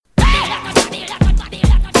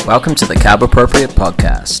Welcome to the Carb-Appropriate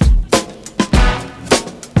podcast.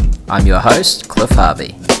 I'm your host, Cliff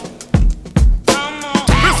Harvey.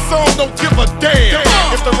 This song don't give a damn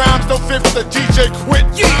if the rhymes don't fit, the DJ quit.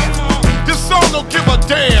 This song don't give a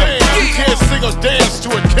damn. You can't sing or dance to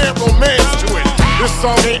it, can't romance to it. This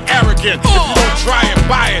song ain't arrogant if you don't try and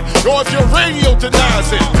buy it, or if your radio denies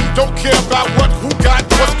it. Don't care about who got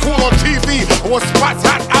what's cool on TV or what spots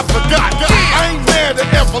hot, I forgot. I ain't mad at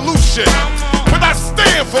evolution, but I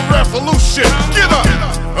stand for revolution. Get up,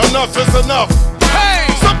 enough is enough. Hey,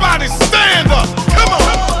 somebody stand up, come on.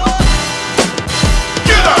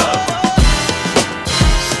 Get up,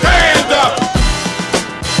 stand up.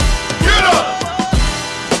 Get up,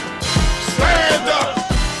 stand up.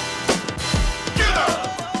 Get up,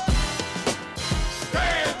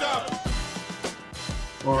 stand up.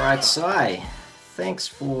 All right, Si, thanks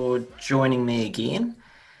for joining me again.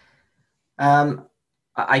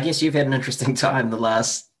 I guess you've had an interesting time the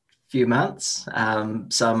last few months.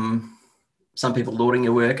 Some people lauding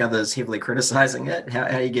your work, others heavily criticizing it. How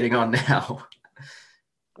are you getting on now?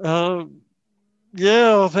 Well,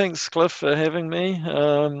 thanks, Cliff, for having me.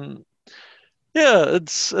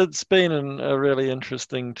 It's been a really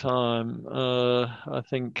interesting time. I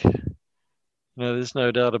think, there's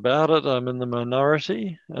no doubt about it. I'm in the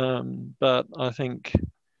minority, but I think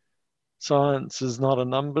science is not a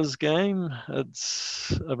numbers game.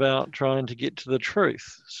 It's about trying to get to the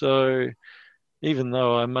truth. So even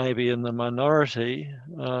though I may be in the minority,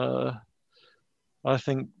 I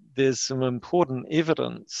think there's some important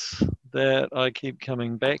evidence that I keep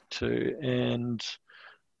coming back to, and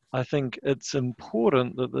I think it's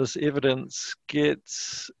important that this evidence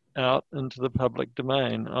gets out into the public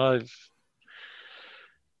domain. I've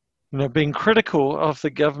been critical of the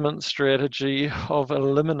government strategy of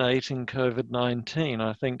eliminating COVID-19.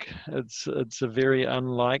 I think it's a very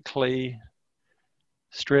unlikely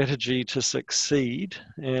strategy to succeed,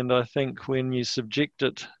 and I think when you subject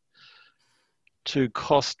it to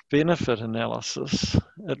cost-benefit analysis,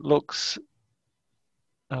 it looks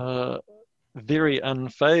very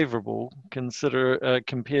unfavourable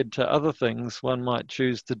compared to other things one might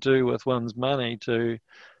choose to do with one's money to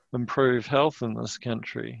improve health in this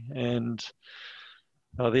country. And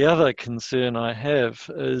the other concern I have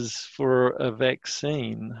is for a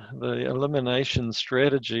vaccine. The elimination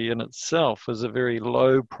strategy in itself is a very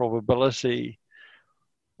low probability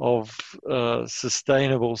of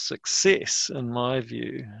sustainable success, in my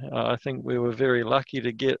view. I think we were very lucky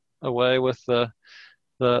to get away with the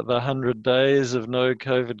 100 days of no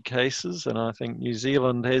COVID cases, and I think New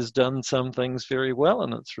Zealand has done some things very well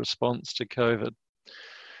in its response to COVID.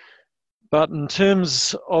 But in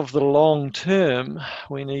terms of the long term,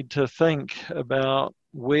 we need to think about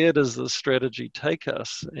where does this strategy take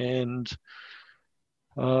us, and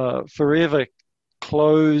forever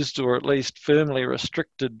closed or at least firmly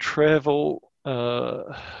restricted travel,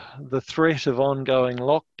 the threat of ongoing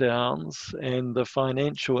lockdowns and the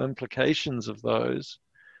financial implications of those,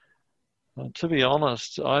 to be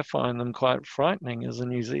honest, I find them quite frightening as a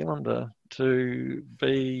New Zealander, to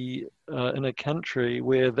be in a country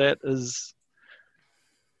where that is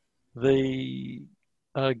the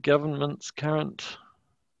government's current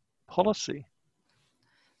policy.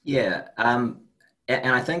 Yeah, and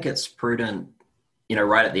I think it's prudent,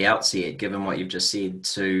 right at the outset, given what you've just said,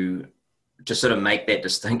 to just sort of make that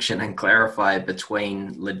distinction and clarify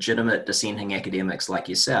between legitimate dissenting academics like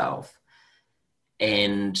yourself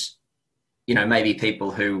and maybe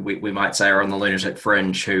people who we might say are on the lunatic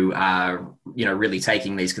fringe, who are, really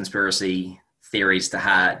taking these conspiracy theories to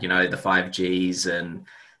heart, the 5Gs and,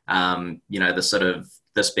 the sort of,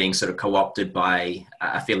 this being sort of co-opted by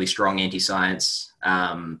a fairly strong anti-science,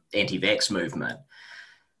 anti-vax movement.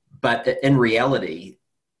 But in reality,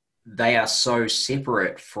 they are so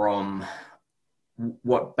separate from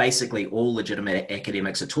what basically all legitimate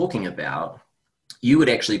academics are talking about. You would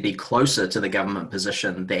actually be closer to the government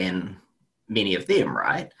position than many of them,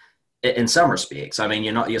 right? In some respects. I mean,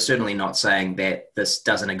 you're certainly not saying that this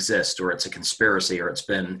doesn't exist, or it's a conspiracy, or it's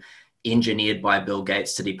been engineered by Bill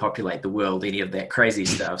Gates to depopulate the world, any of that crazy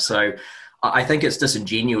stuff. So I think it's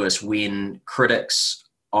disingenuous when critics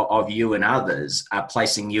of you and others are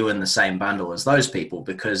placing you in the same bundle as those people,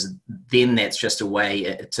 because then that's just a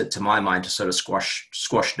way, to my mind, to sort of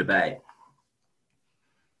squash debate.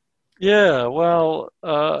 Yeah, well,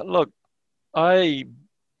 look, I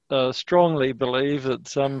strongly believe that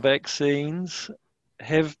some vaccines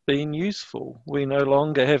have been useful. We no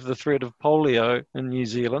longer have the threat of polio in New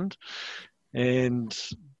Zealand, and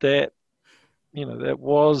that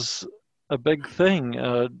was a big thing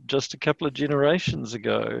just a couple of generations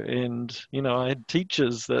ago. And I had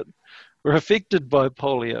teachers that were affected by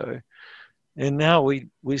polio, and now we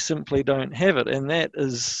simply don't have it, and that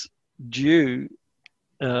is due,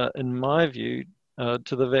 in my view,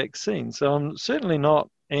 to the vaccine. So I'm certainly not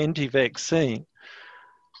anti-vaccine.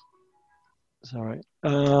 Sorry.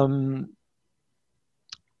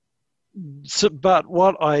 But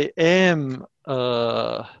what I am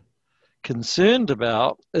concerned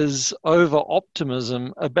about is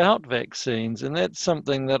over-optimism about vaccines, and that's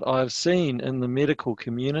something that I've seen in the medical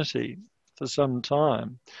community for some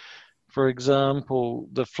time. For example,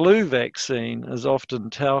 the flu vaccine is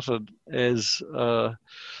often touted as a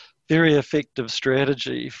very effective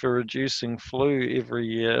strategy for reducing flu every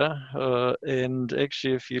year. And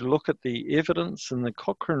actually, if you look at the evidence in the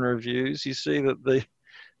Cochrane reviews, you see that the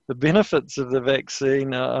benefits of the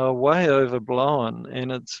vaccine are way overblown,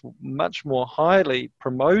 and it's much more highly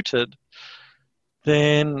promoted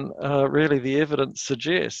than really the evidence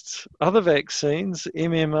suggests. Other vaccines,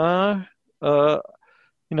 MMR,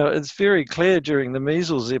 it's very clear during the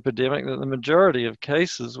measles epidemic that the majority of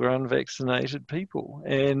cases were unvaccinated people,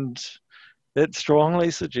 and that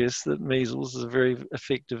strongly suggests that measles is a very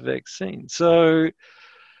effective vaccine. So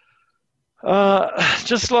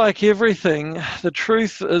just like everything, the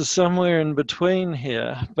truth is somewhere in between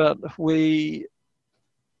here, but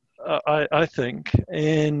I think,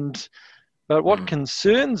 but what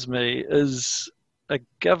concerns me is a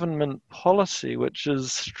government policy which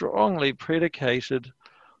is strongly predicated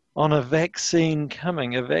on a vaccine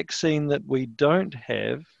coming, a vaccine that we don't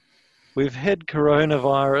have. We've had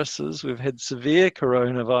coronaviruses, we've had severe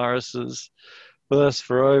coronaviruses with us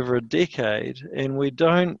for over a decade, and we've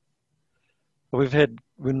known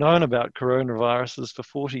about coronaviruses for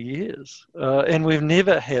 40 years, and we've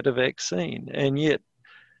never had a vaccine. And yet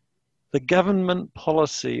the government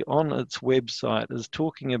policy on its website is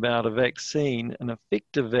talking about a vaccine, an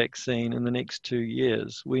effective vaccine, in the next 2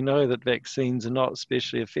 years. We know that vaccines are not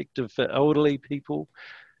especially effective for elderly people.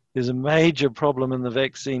 There's a major problem in the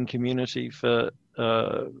vaccine community called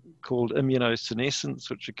immunosenescence,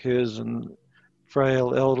 which occurs in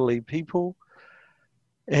frail elderly people.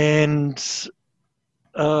 And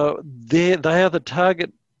they are the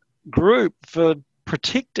target group for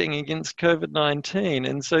protecting against COVID-19.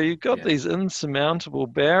 And so you've got these insurmountable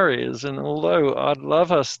barriers. And although I'd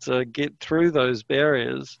love us to get through those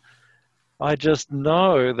barriers, I just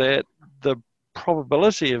know that the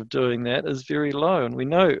probability of doing that is very low. And we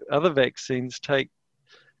know other vaccines take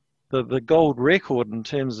the gold record in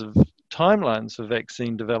terms of timelines for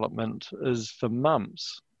vaccine development is for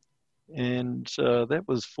mumps. And that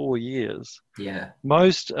was 4 years. Yeah.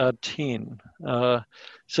 Most are 10.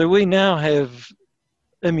 So we now have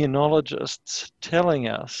immunologists telling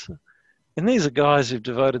us, and these are guys who've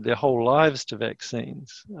devoted their whole lives to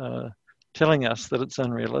vaccines, telling us that it's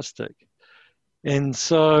unrealistic. And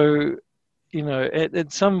so,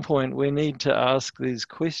 at some point we need to ask these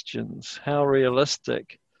questions. How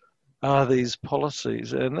realistic are these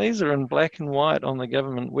policies? And these are in black and white on the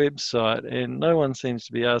government website, and no one seems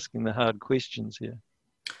to be asking the hard questions here.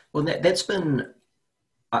 Well, that's been,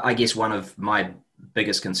 I guess, one of my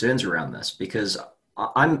biggest concerns around this, because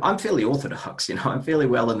I'm fairly orthodox, I'm fairly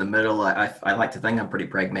well in the middle. I like to think I'm pretty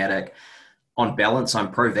pragmatic. On balance,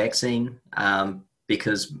 I'm pro-vaccine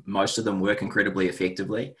because most of them work incredibly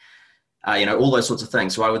effectively, all those sorts of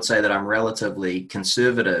things. So I would say that I'm relatively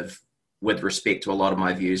conservative with respect to a lot of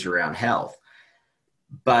my views around health.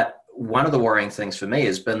 But one of the worrying things for me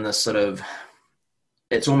has been this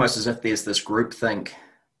it's almost as if there's this groupthink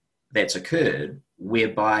that's occurred,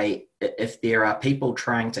 whereby if there are people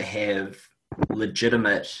trying to have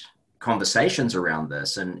legitimate conversations around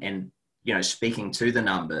this and speaking to the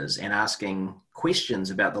numbers and asking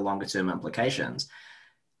questions about the longer term implications,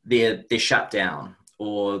 they're shut down,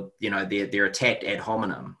 or they're attacked ad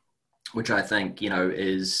hominem, which I think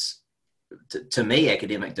is, to me,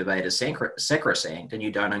 academic debate is sacrosanct, and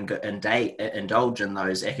you don't indulge in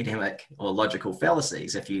those academic or logical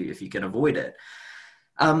fallacies if you can avoid it.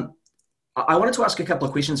 I wanted to ask a couple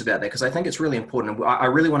of questions about that, because I think it's really important. I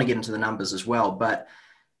really want to get into the numbers as well, but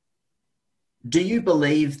do you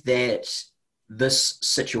believe that this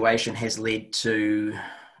situation has led to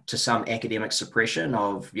some academic suppression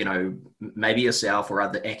of, maybe yourself or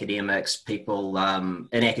other academics, people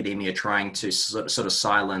in academia trying to sort of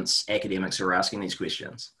silence academics who are asking these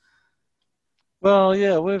questions? Well,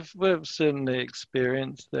 yeah, we've certainly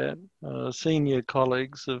experienced that. Senior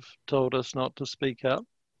colleagues have told us not to speak up.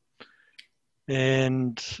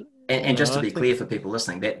 And just to be clear for people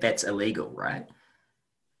listening, that's illegal, right?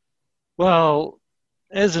 Well,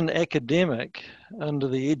 as an academic, under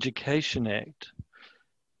the Education Act,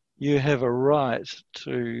 you have a right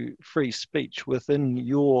to free speech within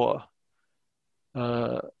your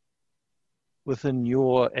within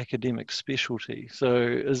your academic specialty. So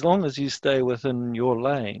as long as you stay within your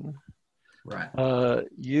lane, right,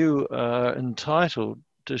 you are entitled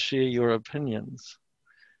to share your opinions.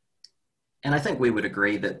 and I think we would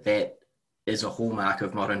agree that that is a hallmark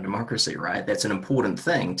of modern democracy, right? That's an important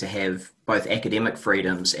thing, to have both academic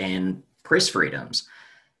freedoms and press freedoms.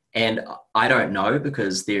 And I don't know,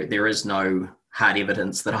 because there is no hard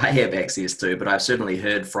evidence that I have access to, but I've certainly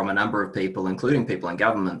heard from a number of people, including people in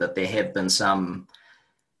government, that there have been some,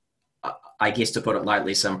 I guess to put it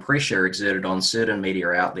lightly, some pressure exerted on certain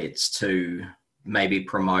media outlets to maybe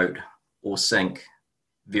promote or sync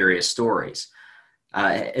various stories.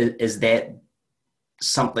 Is that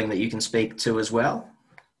something that you can speak to as well?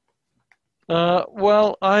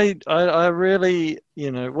 Well, I really,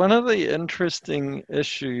 one of the interesting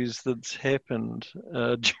issues that's happened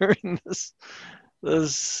during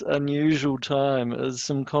this unusual time is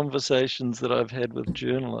some conversations that I've had with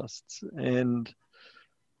journalists. And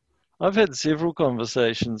I've had several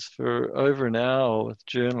conversations for over an hour with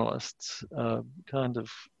journalists, going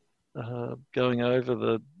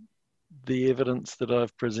over the evidence that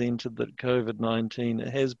I've presented that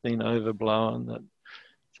COVID-19 has been overblown, that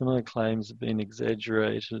some of the claims have been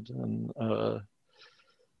exaggerated, and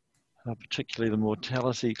particularly the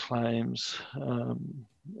mortality claims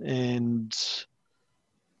and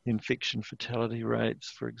infection fatality rates,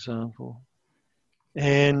 for example.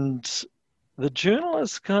 And the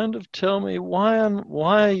journalists kind of tell me, why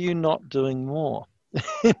are you not doing more?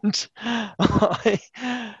 And I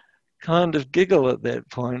kind of giggle at that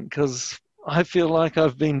point, because I feel like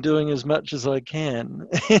I've been doing as much as I can.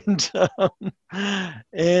 And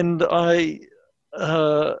I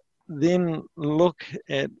then look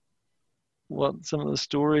at what some of the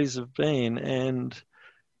stories have been, and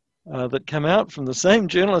that come out from the same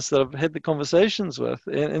journalists that I've had the conversations with,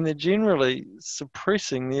 and they're generally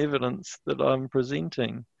suppressing the evidence that I'm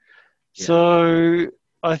presenting. Yeah. So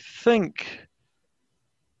I think,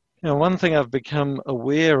 one thing I've become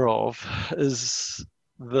aware of is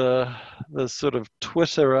the sort of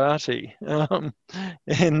Twitterati and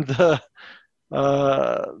the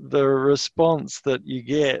response that you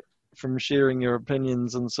get from sharing your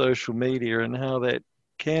opinions on social media, and how that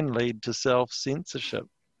can lead to self-censorship.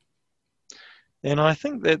 And I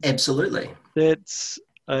think that's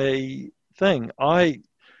a thing. I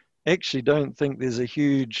actually don't think there's a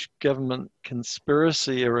huge government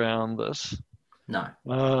conspiracy around this. No.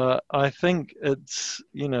 I think it's,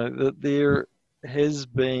 that there has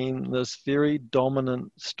been this very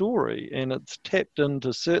dominant story, and it's tapped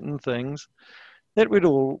into certain things that we'd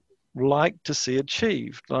all like to see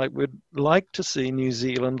achieved. Like, we'd like to see New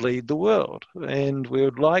Zealand lead the world, and we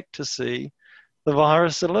would like to see the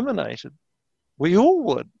virus eliminated. We all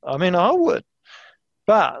would. I mean, I would.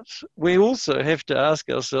 But we also have to ask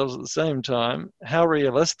ourselves at the same time, how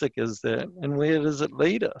realistic is that, and where does it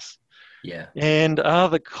lead us? Yeah. And what are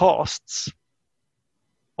the costs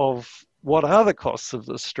of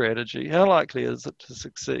this strategy? How likely is it to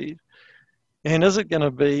succeed? And is it going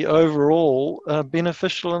to be overall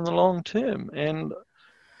beneficial in the long term? And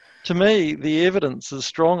to me, the evidence is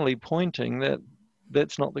strongly pointing that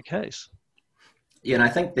that's not the case. Yeah, and I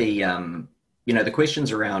think the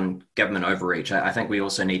questions around government overreach, I think we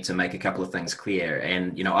also need to make a couple of things clear.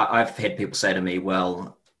 And, I've had people say to me,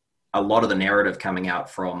 well, a lot of the narrative coming out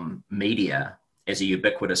from media as a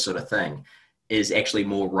ubiquitous sort of thing is actually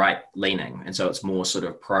more right-leaning. And so it's more sort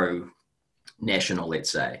of pro-national, let's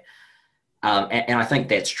say. And I think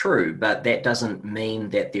that's true, but that doesn't mean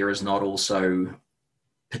that there is not also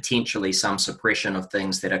potentially some suppression of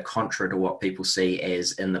things that are contrary to what people see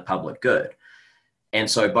as in the public good. And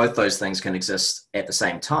so both those things can exist at the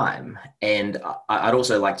same time. And I'd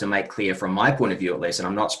also like to make clear, from my point of view at least, and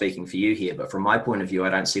I'm not speaking for you here, but from my point of view, I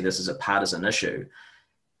don't see this as a partisan issue.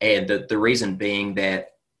 And the reason being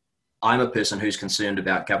that I'm a person who's concerned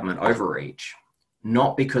about government overreach,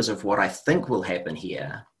 not because of what I think will happen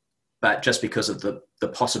here, but just because of the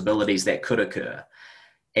possibilities that could occur.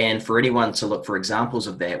 And for anyone to look for examples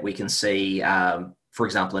of that, we can see, for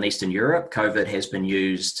example, in Eastern Europe, COVID has been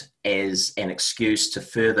used as an excuse to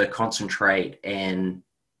further concentrate and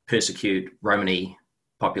persecute Romani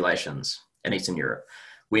populations in Eastern Europe.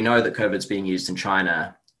 We know that COVID's being used in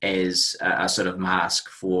China as a sort of mask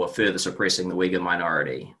for further suppressing the Uyghur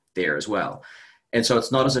minority there as well. And so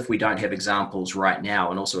it's not as if we don't have examples right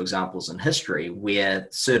now, and also examples in history, where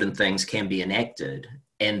certain things can be enacted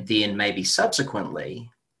and then maybe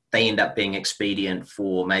subsequently they end up being expedient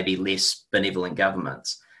for maybe less benevolent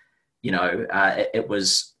governments. It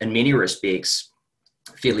was in many respects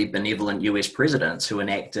fairly benevolent US presidents who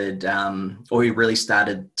enacted or who really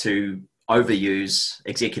started to overuse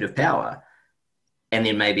executive power. And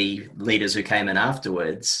then maybe leaders who came in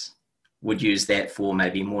afterwards would use that for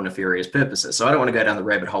maybe more nefarious purposes. So I don't want to go down the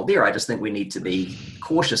rabbit hole there. I just think we need to be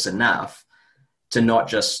cautious enough to not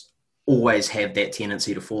just always have that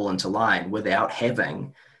tendency to fall into line without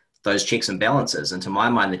having those checks and balances. And to my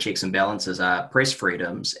mind, the checks and balances are press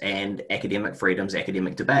freedoms and academic freedoms,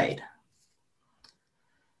 academic debate.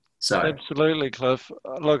 So absolutely, Cliff.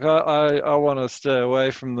 Look, I want to stay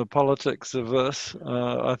away from the politics of this.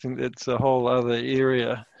 I think it's a whole other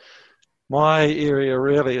area. My area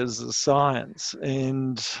really is the science,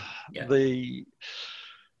 and the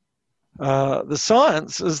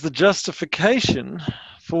science is the justification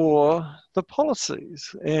for the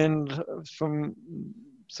policies. And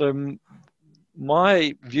so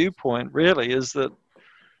my viewpoint really is that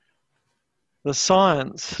the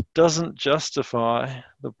science doesn't justify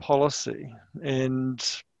the policy, and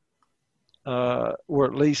or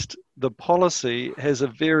at least the policy has a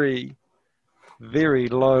very, very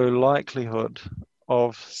low likelihood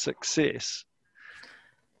of success.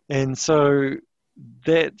 And so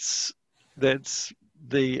that's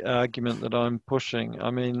the argument that I'm pushing.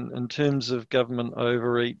 I mean, in terms of government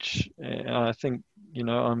overreach, I think,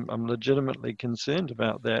 I'm legitimately concerned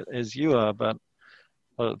about that, as you are, but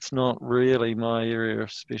it's not really my area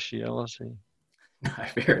of speciality. No,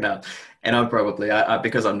 fair enough. And I'm probably,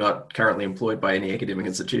 because I'm not currently employed by any academic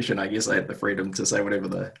institution, I guess I have the freedom to say whatever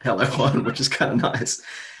the hell I want, which is kind of nice.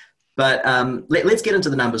 But let's get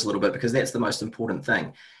into the numbers a little bit, because that's the most important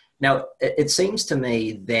thing. Now, it seems to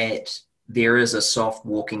me that there is a soft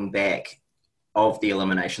walking back of the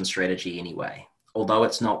elimination strategy anyway, although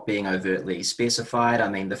it's not being overtly specified. I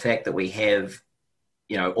mean, the fact that we have,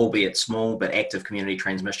 albeit small, but active community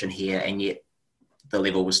transmission here, and yet the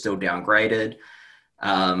level was still downgraded.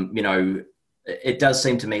 It does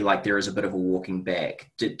seem to me like there is a bit of a walking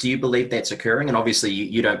back. Do you believe that's occurring? And obviously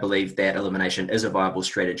you don't believe that elimination is a viable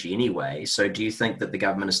strategy anyway. So do you think that the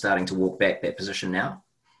government is starting to walk back that position now?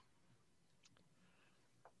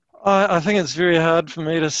 I think it's very hard for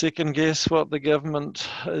me to second guess what the government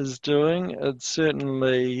is doing. It's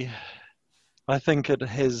certainly, I think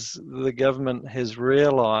the government has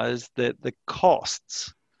realised that the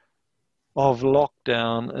costs of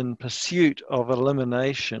lockdown in pursuit of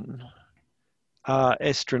elimination are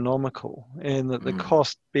astronomical, and that the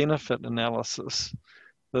cost benefit analysis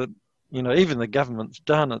that, even the government's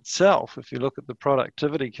done itself, if you look at the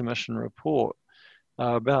Productivity Commission report,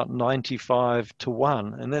 about 95 to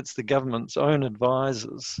 1, and that's the government's own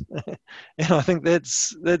advisors. And I think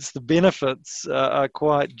that's the benefits are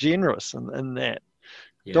quite generous in that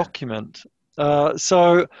document.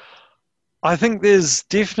 So I think there's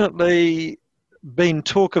definitely been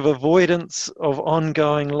talk of avoidance of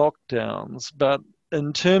ongoing lockdowns, but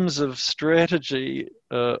in terms of strategy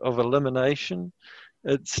of elimination,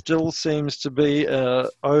 it still seems to be an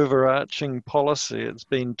overarching policy. It's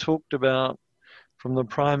been talked about from the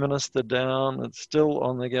Prime Minister down. It's still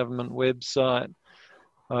on the government website.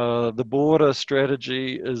 The border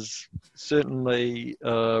strategy is certainly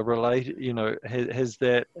related, has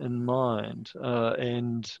that in mind.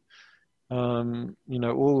 And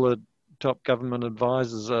all the top government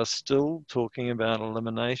advisors are still talking about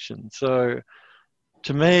elimination. So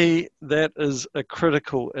to me, that is a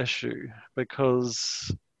critical issue,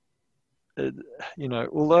 because,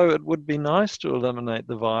 although it would be nice to eliminate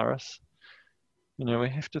the virus, we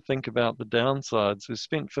have to think about the downsides. We've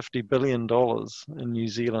spent $50 billion in New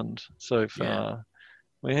Zealand so far. Yeah.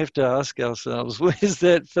 We have to ask ourselves, where's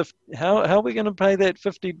that? How are we going to pay that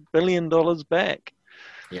 $50 billion back?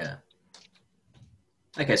 Yeah.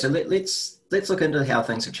 Okay, so let's look into how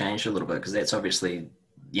things have changed a little bit, because that's obviously,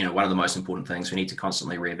 one of the most important things. We need to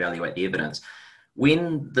constantly reevaluate the evidence.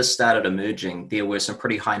 When this started emerging, there were some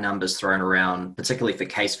pretty high numbers thrown around, particularly for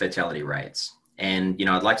case fatality rates. And,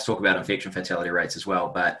 I'd like to talk about infection fatality rates as well,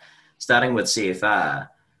 but starting with CFR,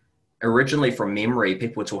 originally from memory,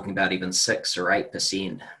 people were talking about even 6 or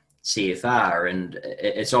 8% CFR, and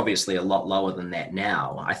it's obviously a lot lower than that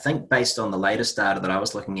now. I think based on the latest data that I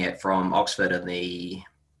was looking at from Oxford and the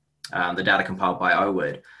data compiled by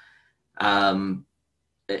OWID,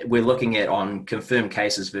 we're looking at, on confirmed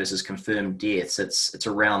cases versus confirmed deaths, it's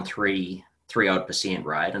around 3 odd percent,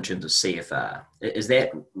 right, in terms of CFR. Is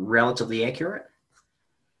that relatively accurate?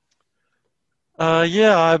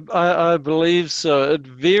 I believe so. It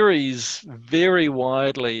varies very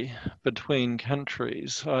widely between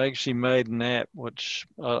countries. I actually made an app, which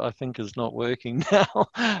I think is not working now.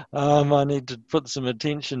 I need to put some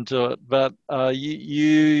attention to it. But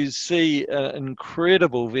you see an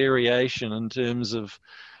incredible variation in terms of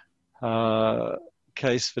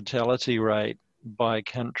case fatality rate by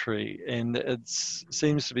country, and it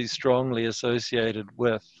seems to be strongly associated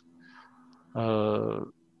with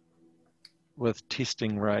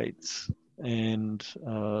testing rates and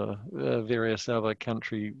various other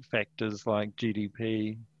country factors like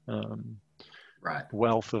GDP, Right.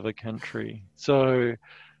 wealth of a country. So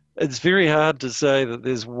it's very hard to say that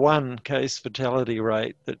there's one case fatality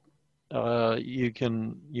rate that you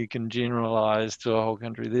can generalize to a whole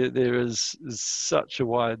country. There is such a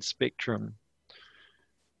wide spectrum.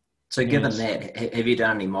 So given that, have you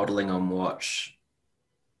done any modeling on what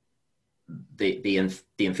the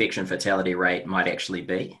infection fatality rate might actually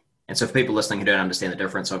be? And so for people listening who don't understand the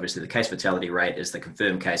difference, obviously the case fatality rate is the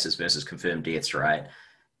confirmed cases versus confirmed deaths, right?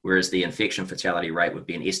 Whereas the infection fatality rate would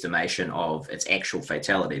be an estimation of its actual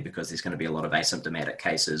fatality, because there's going to be a lot of asymptomatic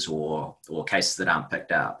cases or cases that aren't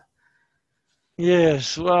picked up.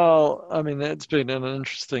 Yes, well, I mean, that's been an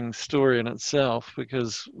interesting story in itself,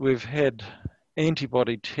 because we've had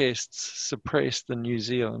antibody tests suppressed in New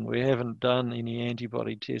Zealand. We haven't done any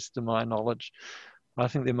antibody tests to my knowledge. I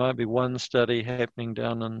think there might be one study happening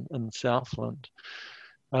down in Southland.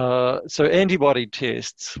 So antibody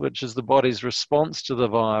tests, which is the body's response to the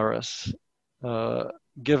virus,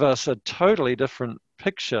 give us a totally different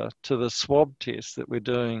picture to the swab test that we're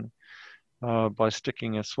doing by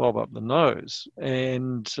sticking a swab up the nose.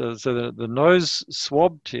 And so the nose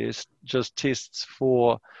swab test just tests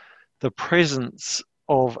for the presence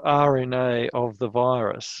of RNA of the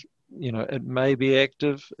virus. You know, it may be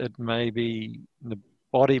active, it may be, the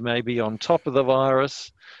body may be on top of the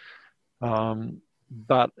virus,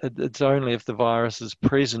 but it's only if the virus is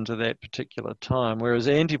present at that particular time, whereas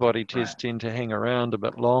antibody tests tend to hang around a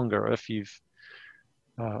bit longer if you've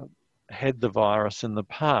had the virus in the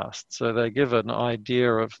past. So they give an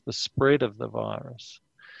idea of the spread of the virus.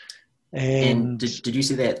 And did you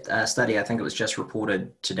see that study, I think it was just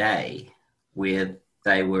reported today, where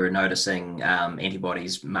they were noticing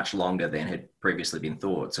antibodies much longer than had previously been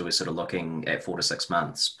thought? So we're sort of looking at 4 to 6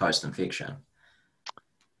 months post-infection.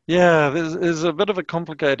 Yeah, there's a bit of a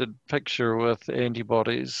complicated picture with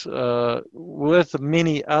antibodies. With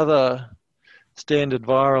many other standard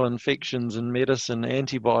viral infections in medicine,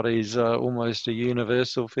 antibodies are almost a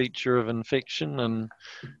universal feature of infection, and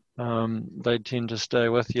they tend to stay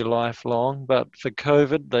with you lifelong. But for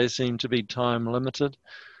COVID, they seem to be time limited.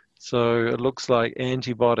 So it looks like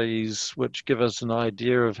antibodies, which give us an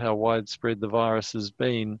idea of how widespread the virus has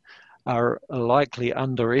been, are a likely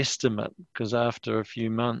underestimate, because after a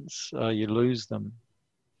few months, you lose them.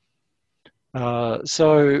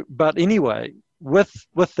 But anyway, with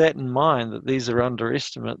that in mind, that these are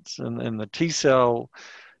underestimates, and the T-cell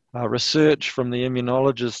research from the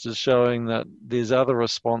immunologist is showing that there's other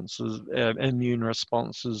responses, immune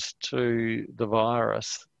responses to the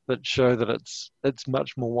virus, that show that it's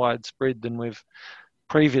much more widespread than we've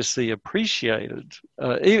previously appreciated.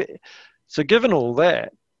 So given all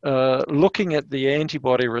that, looking at the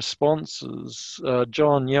antibody responses,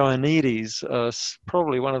 John Ioannidis,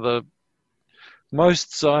 probably one of the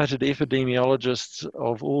most cited epidemiologists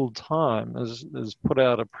of all time, has put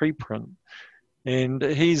out a preprint, and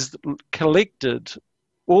he's collected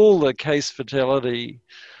all the case fatality,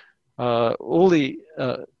 all the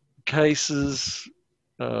cases,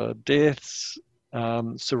 deaths,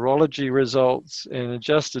 serology results, and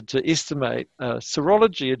adjusted to estimate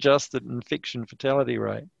serology adjusted infection fatality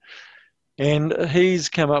rate. And he's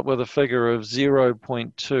come up with a figure of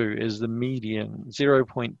 0.2 as the median,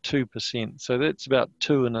 0.2%. So that's about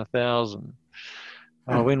 2 in 1,000.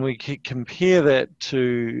 When we compare that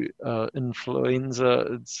to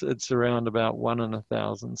influenza, it's around about 1 in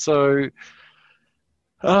 1,000. So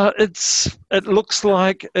it looks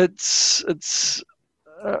like it's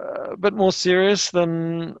a bit more serious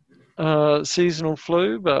than seasonal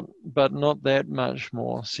flu, but not that much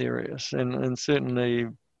more serious. And certainly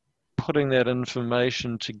putting that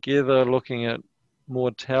information together, looking at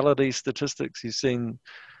mortality statistics, you've seen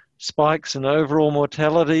spikes in overall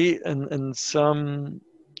mortality in some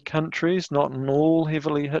countries, not in all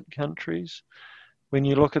heavily hit countries. When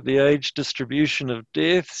you look at the age distribution of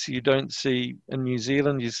deaths, you don't see, in New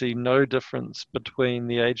Zealand, you see no difference between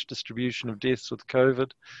the age distribution of deaths with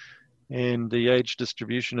COVID and the age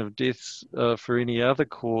distribution of deaths for any other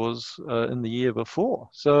cause in the year before.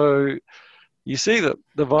 So you see that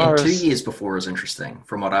the virus... And 2 years before is interesting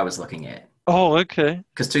from what I was looking at. Oh, okay.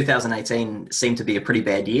 Because 2018 seemed to be a pretty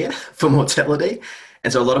bad year for mortality.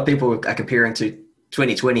 And so a lot of people are comparing to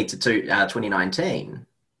 2020 to 2019.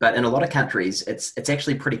 But in a lot of countries, it's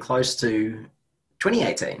actually pretty close to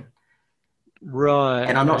 2018. Right.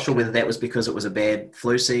 And I'm not sure whether that was because it was a bad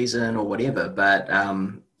flu season or whatever, but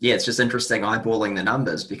yeah, it's just interesting eyeballing the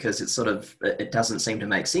numbers because it's sort of, it doesn't seem to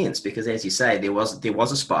make sense because, as you say, there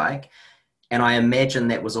was a spike, and I imagine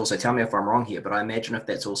that was also, tell me if I'm wrong here, but I imagine if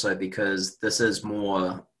that's also because this is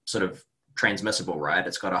more sort of transmissible, right?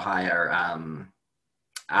 It's got a higher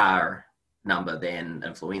R number than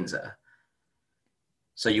influenza.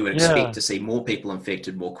 So you would expect Yeah, to see more people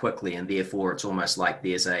infected more quickly, and therefore it's almost like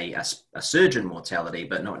there's a surge in mortality,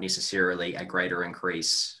 but not necessarily a greater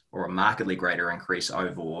increase or a markedly greater increase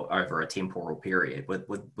over a temporal period.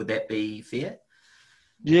 Would that be fair?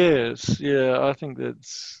 yes, yeah, I think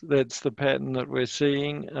that's the pattern that we're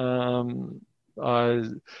seeing. I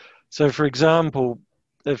So, for example,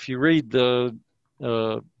 if you read the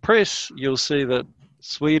press, you'll see that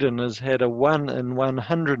Sweden has had a 1 in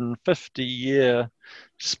 150 year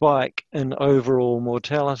spike in overall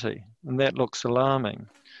mortality, and that looks alarming.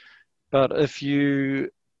 But if you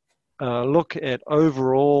look at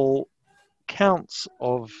overall counts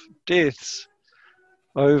of deaths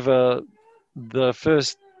over the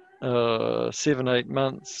first 7, 8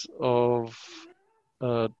 months of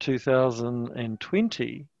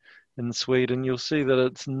 2020 in Sweden, you'll see that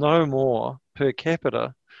it's no more per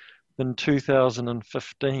capita than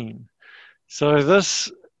 2015. So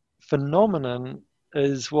this phenomenon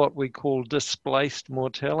is what we call displaced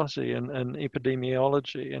mortality in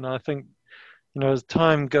epidemiology. And I think, as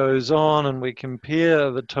time goes on and we compare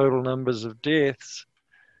the total numbers of deaths,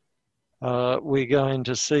 we're going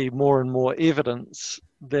to see more and more evidence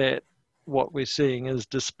that what we're seeing is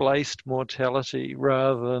displaced mortality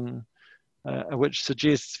rather than, which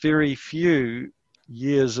suggests very few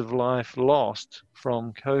years of life lost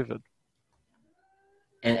from COVID.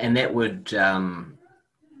 And that would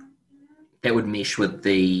mesh with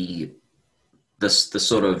the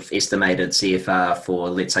sort of estimated CFR for,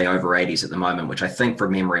 let's say, over 80s at the moment, which I think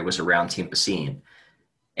from memory was around 10%,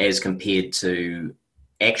 as compared to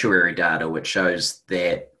actuary data, which shows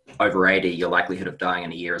that over 80, your likelihood of dying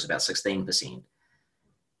in a year is about 16%.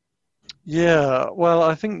 Yeah, well,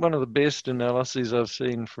 I think one of the best analyses I've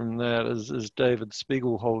seen from that is David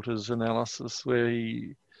Spiegelhalter's analysis, where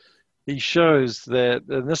he shows that,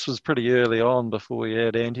 and this was pretty early on before we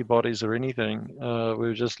had antibodies or anything, we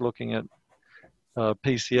were just looking at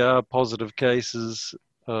PCR positive cases,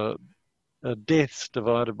 deaths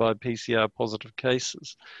divided by PCR positive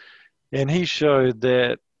cases. And he showed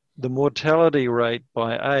that the mortality rate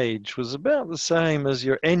by age was about the same as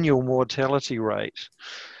your annual mortality rate.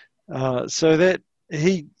 So that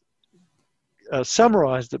he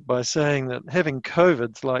summarized it by saying that having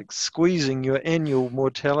COVID's like squeezing your annual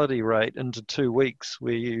mortality rate into 2 weeks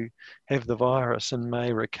where you have the virus and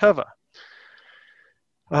may recover.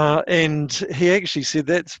 And he actually said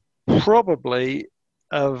that's probably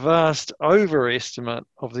a vast overestimate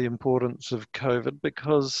of the importance of COVID,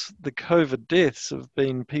 because the COVID deaths have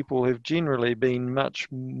been people who've generally been much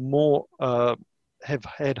more, have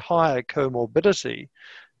had higher comorbidity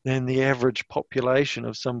than the average population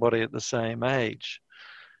of somebody at the same age.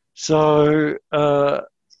 So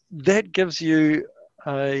that gives you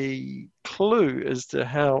a clue as to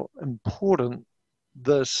how important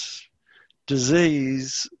this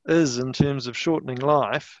disease is in terms of shortening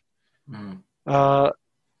life.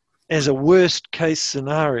 As a worst case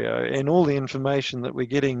scenario, and all the information that we're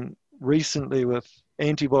getting recently with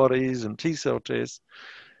antibodies and T-cell tests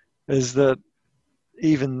is that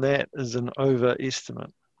even that is an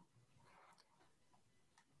overestimate.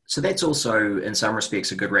 So that's also, in some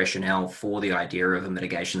respects, a good rationale for the idea of a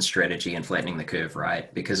mitigation strategy and flattening the curve,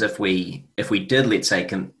 right? Because if we did, let's say,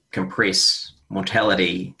 compress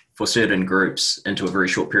mortality for certain groups into a very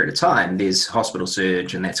short period of time, there's hospital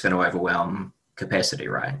surge, and that's going to overwhelm capacity,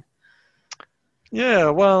 right? Yeah,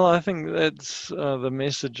 well, I think that's the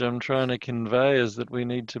message I'm trying to convey, is that we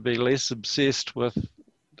need to be less obsessed with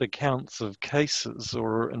the counts of cases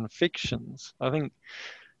or infections. I think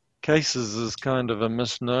cases is kind of a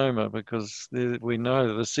misnomer, because we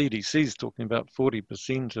know the CDC is talking about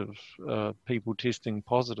 40% of people testing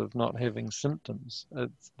positive not having symptoms.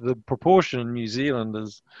 The proportion in New Zealand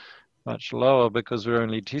is much lower because we're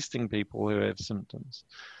only testing people who have symptoms.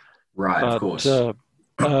 Right, But, of course.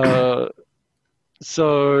 So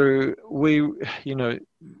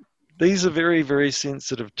these are very, very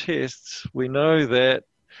sensitive tests. We know that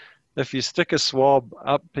if you stick a swab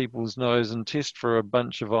up people's nose and test for a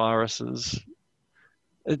bunch of viruses,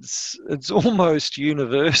 it's almost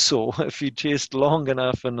universal if you test long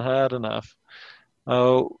enough and hard enough.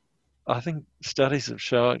 I think studies have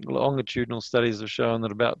shown, longitudinal studies have shown,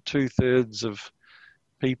 that about 2/3 of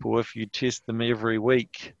people, if you test them every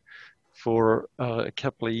week for a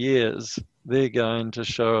couple of years, they're going to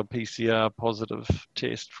show a PCR positive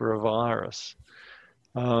test for a virus.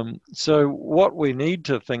 So what we need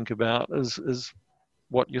to think about is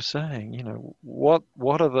what you're saying. What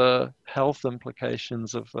are the health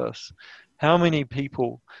implications of this? How many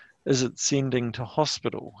people is it sending to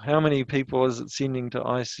hospital? How many people is it sending to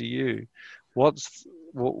ICU? What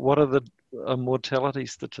are the mortality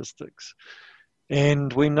statistics?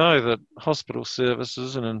 And we know that hospital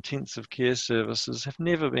services and intensive care services have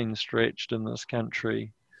never been stretched in this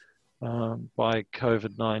country by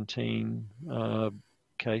COVID-19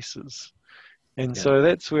 cases. And so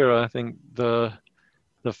that's where I think the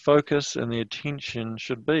focus and the attention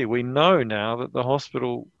should be. We know now that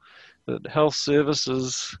that health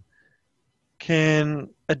services can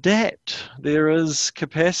adapt. There is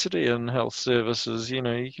capacity in health services. You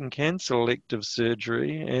can cancel elective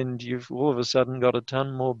surgery and you've all of a sudden got a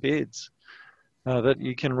ton more beds. That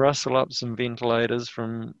you can rustle up some ventilators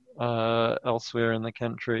from elsewhere in the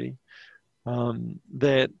country.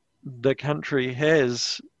 That the country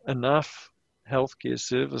has enough healthcare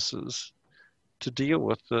services to deal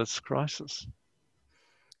with this crisis.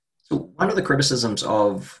 So one of the criticisms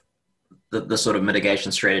of the sort of mitigation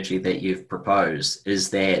strategy that you've proposed is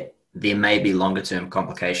that there may be longer term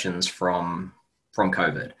complications from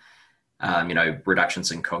COVID,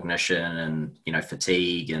 reductions in cognition and,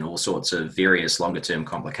 fatigue and all sorts of various longer term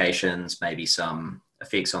complications, maybe some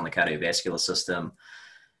effects on the cardiovascular system.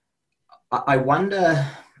 I wonder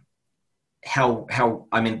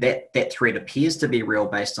that threat appears to be real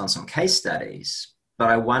based on some case studies, but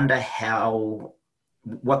I wonder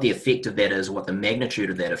what the effect of that is, what the magnitude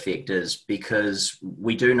of that effect is, because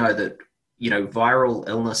we do know that, viral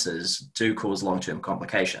illnesses do cause long-term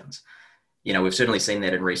complications. We've certainly seen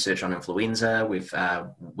that in research on influenza.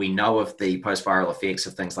 We know of the post-viral effects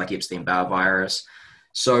of things like Epstein-Barr virus.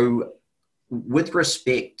 So with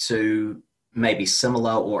respect to maybe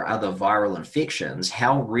similar or other viral infections,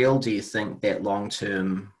 how real do you think that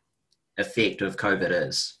long-term effect of COVID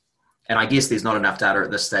is? And I guess there's not enough data at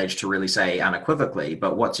this stage to really say unequivocally,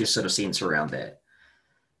 but what's your sort of sense around that?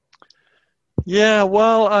 Yeah,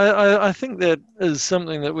 well, I think that is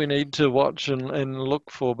something that we need to watch and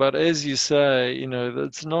look for. But as you say,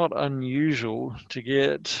 it's not unusual to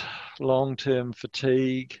get long-term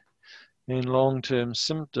fatigue and long-term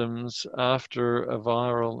symptoms after a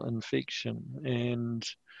viral infection. And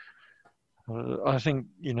I think,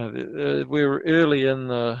 we're early in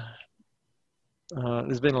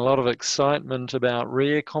there's been a lot of excitement about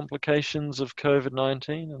rare complications of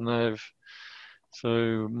COVID-19, and so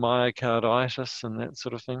myocarditis and that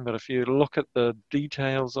sort of thing. But if you look at the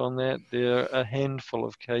details on that, there are a handful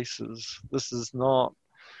of cases. This is not,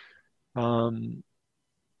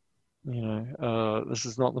 this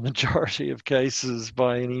is not the majority of cases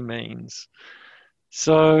by any means.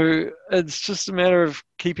 So it's just a matter of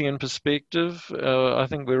keeping in perspective. I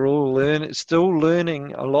think we're all still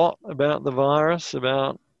learning a lot about the virus,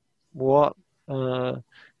 about what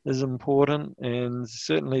is important, and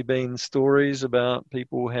certainly been stories about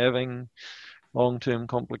people having long-term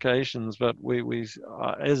complications. But we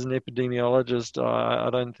as an epidemiologist, I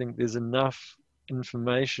don't think there's enough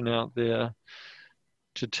information out there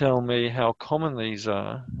to tell me how common these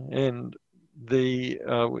are. And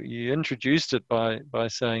you introduced it by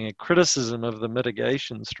saying a criticism of the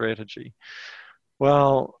mitigation strategy.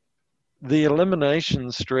 Well, the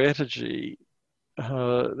elimination strategy, even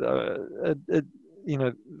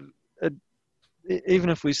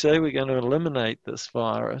if we say we're going to eliminate this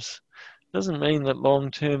virus, doesn't mean that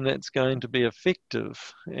long term that's going to be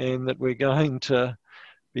effective and that we're going to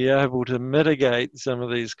be able to mitigate some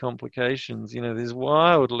of these complications. There's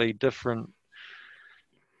wildly different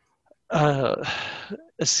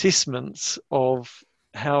assessments of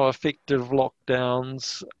how effective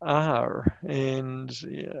lockdowns are, and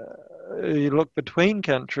you look between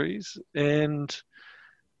countries, and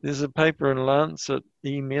there's a paper in Lancet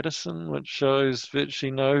eMedicine which shows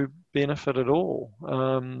virtually no benefit at all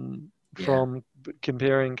from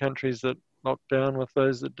comparing countries that locked down with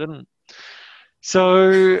those that didn't.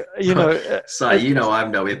 So, I'm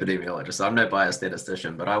no epidemiologist, I'm no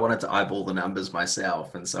biostatistician, but I wanted to eyeball the numbers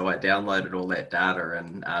myself. And so I downloaded all that data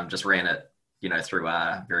and just ran it, through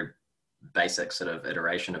our very basic sort of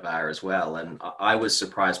iteration of R as well. And I was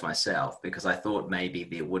surprised myself because I thought maybe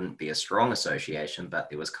there wouldn't be a strong association, but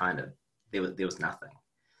there was there was nothing.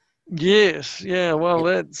 Yes. Yeah. Well,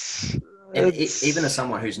 even as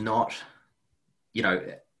someone who's not,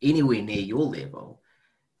 anywhere near your level,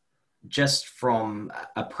 just from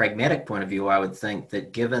a pragmatic point of view, I would think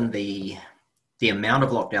that given the amount of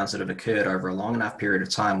lockdowns that have occurred over a long enough period of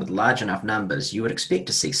time with large enough numbers, you would expect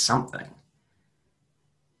to see something.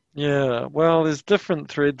 Yeah, well, there's different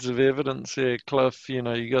threads of evidence here, Cliff. You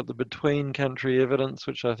know, you got the between country evidence,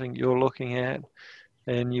 which I think you're looking at,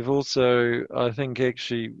 and you've also, I think,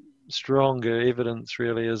 actually stronger evidence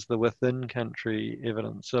really is the within country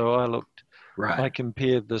evidence. So I Right.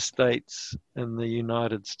 compared the states in the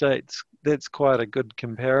United States. That's quite a good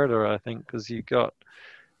comparator, I think, because you got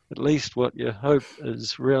at least what you hope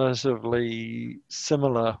is relatively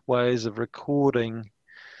similar ways of recording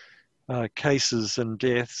cases and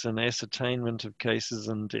deaths and ascertainment of cases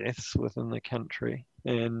and deaths within the country.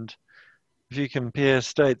 And if you compare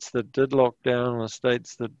states that did lock down with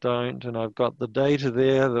states that don't, and I've got the data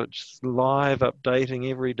there that's live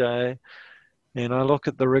updating every day, and I look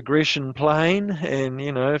at the regression plane, and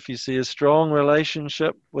you know, if you see a strong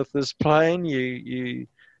relationship with this plane, you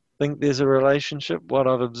think there's a relationship. What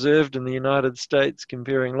I've observed in the United States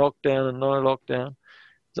comparing lockdown and no lockdown,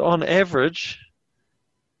 on average,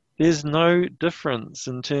 there's no difference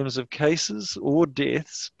in terms of cases or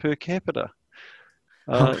deaths per capita.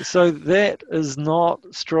 So that is not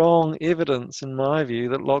strong evidence, in my view,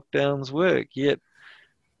 that lockdowns work. Yet,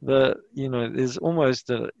 there's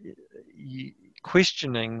almost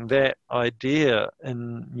questioning that idea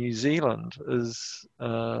in New Zealand is,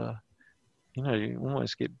 you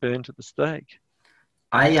almost get burnt at the stake.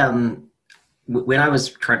 I when I was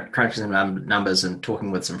crunching some numbers and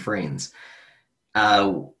talking with some friends,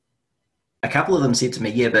 a couple of them said to me,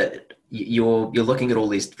 "Yeah, but you're looking at all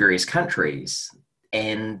these various countries,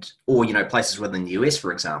 and or places within the US,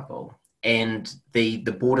 for example, and the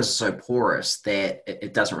borders are so porous that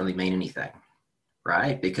it doesn't really mean anything,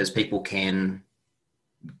 right? Because people can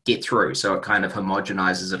get through, so it kind of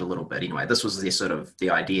homogenizes it a little bit. Anyway, this was the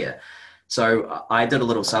idea." So I did a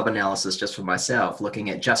little sub-analysis just for myself, looking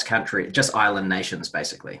at just island nations,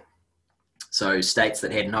 basically. So states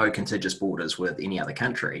that had no contiguous borders with any other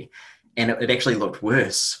country. And it actually looked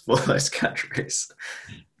worse for those countries.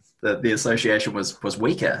 The association was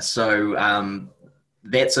weaker. So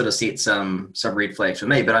that sort of set some red flags for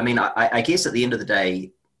me. But I mean, I guess at the end of the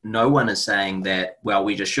day, no one is saying that, well,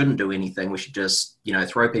 we just shouldn't do anything. We should just,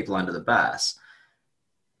 throw people under the bus.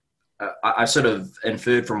 I've sort of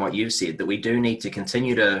inferred from what you've said that we do need to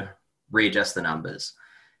continue to readjust the numbers.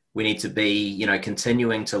 We need to be,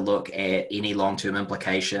 continuing to look at any long-term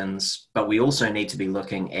implications, but we also need to be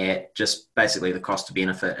looking at just basically the cost to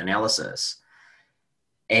benefit analysis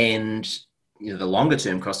and the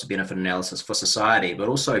longer-term cost to benefit analysis for society, but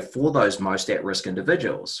also for those most at-risk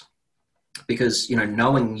individuals. Because,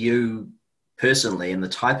 knowing you personally and the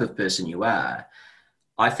type of person you are,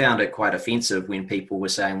 I found it quite offensive when people were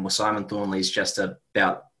saying, well, Simon Thornley's just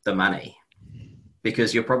about the money,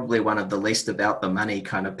 because you're probably one of the least about the money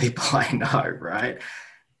kind of people I know, right?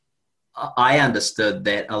 I understood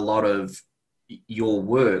that a lot of your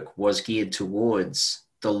work was geared towards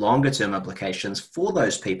the longer term implications for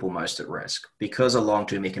those people most at risk, because a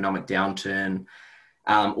long-term economic downturn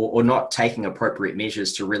or not taking appropriate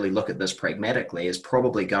measures to really look at this pragmatically is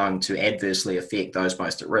probably going to adversely affect those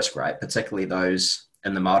most at risk, right? Particularly those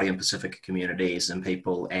in the Māori and Pacific communities and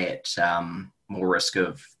people at more risk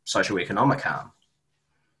of socioeconomic harm.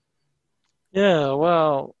 Yeah,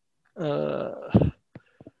 well,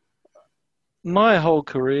 my whole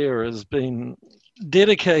career has been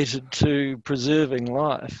dedicated to preserving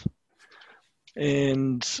life.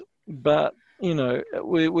 But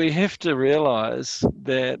we have to realize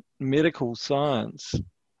that medical science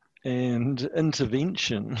and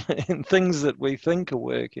intervention and things that we think are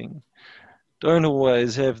working don't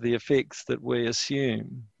always have the effects that we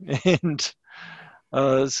assume. And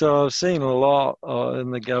so I've seen a lot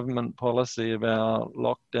in the government policy about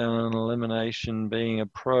lockdown and elimination being a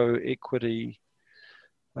pro-equity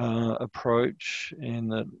approach,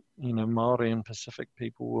 and that Māori and Pacific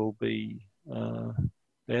people will be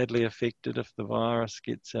badly affected if the virus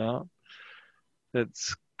gets out.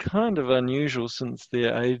 It's kind of unusual, since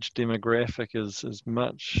their age demographic is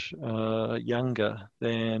much younger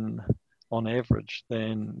than, on average,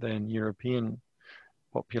 than European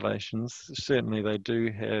populations. Certainly they do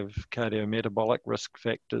have cardiometabolic risk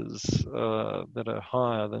factors that are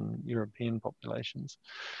higher than European populations.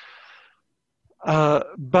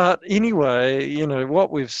 But anyway,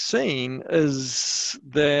 what we've seen is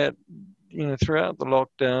that, throughout the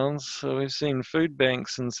lockdowns, we've seen food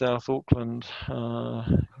banks in South Auckland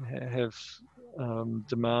have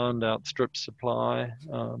demand outstrip supply.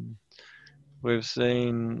 We've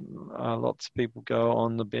seen lots of people go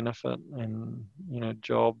on the benefit, and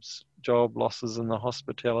job losses in the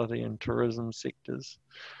hospitality and tourism sectors.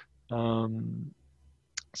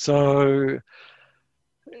 So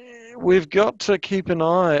we've got to keep an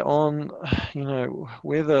eye on,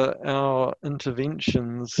 whether our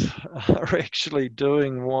interventions are actually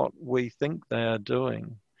doing what we think they are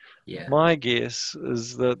doing. Yeah. My guess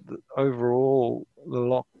is that overall the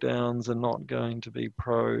lockdowns are not going to be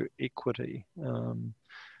pro-equity,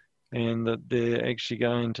 and that they're actually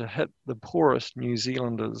going to hit the poorest New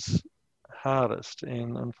Zealanders hardest.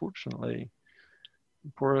 And unfortunately,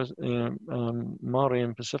 poorest Māori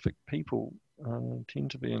and Pacific people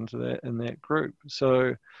tend to be in that group.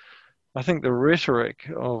 So I think the rhetoric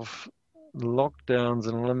of lockdowns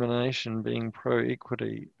and elimination being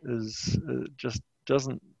pro-equity just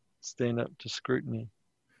doesn't stand up to scrutiny.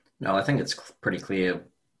 No, I think it's pretty clear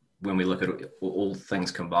when we look at all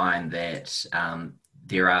things combined that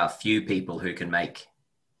there are few people who can make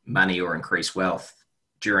money or increase wealth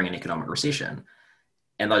during an economic recession,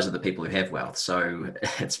 and those are the people who have wealth. So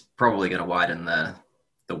it's probably going to widen the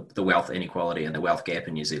wealth inequality and the wealth gap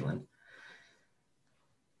in New Zealand.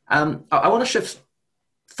 I want to shift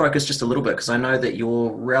focus just a little bit because I know that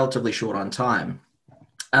you're relatively short on time.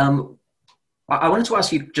 I wanted to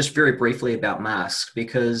ask you just very briefly about masks,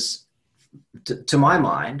 because to my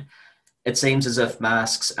mind, it seems as if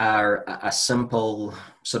masks are a simple,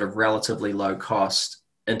 sort of relatively low cost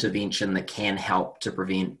intervention that can help to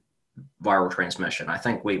prevent viral transmission. I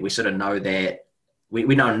think we sort of know that,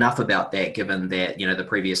 we know enough about that, given that, the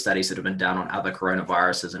previous studies that have been done on other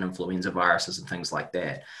coronaviruses and influenza viruses and things like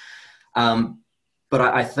that. But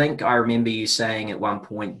I think I remember you saying at one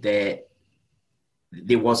point that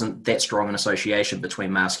there wasn't that strong an association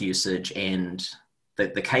between mask usage and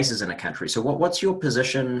the cases in a country. So what's your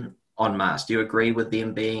position on masks? Do you agree with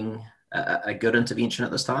them being a good intervention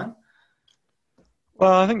at this time?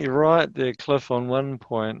 Well, I think you're right there, Cliff, on one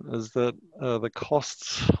point, is that the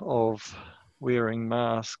costs of wearing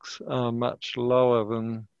masks are much lower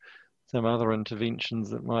than some other interventions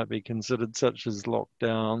that might be considered, such as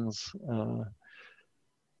lockdowns.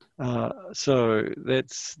 So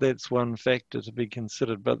that's one factor to be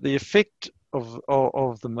considered. But the effect of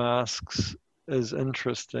the masks is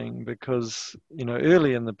interesting because,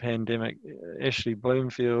 early in the pandemic, Ashley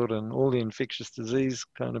Bloomfield and all the infectious disease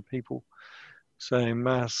kind of people saying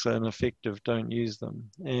masks are ineffective, don't use them.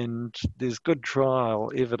 And there's good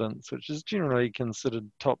trial evidence, which is generally considered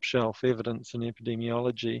top shelf evidence in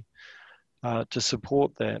epidemiology, to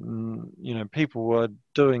support that. And, people were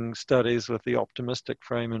doing studies with the optimistic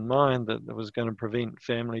frame in mind that it was going to prevent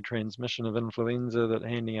family transmission of influenza, that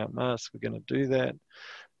handing out masks were going to do that,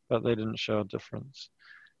 but they didn't show a difference.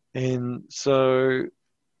 And so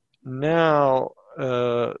now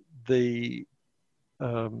there's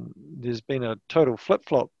been a total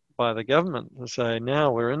flip-flop by the government to say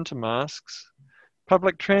now we're into masks.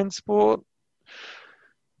 Public transport,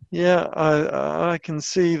 yeah, I can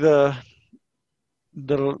see the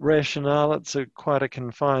rationale. It's quite a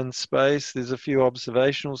confined space. There's a few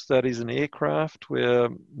observational studies in aircraft where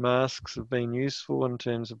masks have been useful in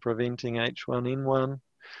terms of preventing H1N1.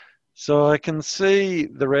 So I can see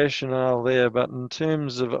the rationale there, but in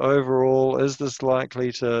terms of overall, is this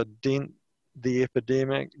likely to dent the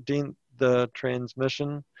epidemic, dent the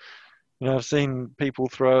transmission? I've seen people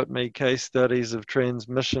throw at me case studies of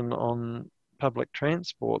transmission on public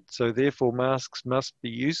transport, so therefore masks must be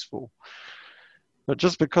useful. But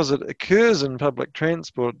just because it occurs in public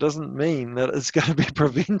transport doesn't mean that it's going to be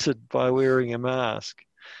prevented by wearing a mask.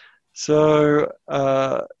 So,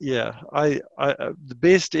 the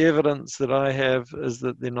best evidence that I have is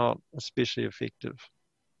that they're not especially effective.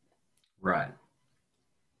 Right.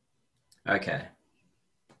 Okay.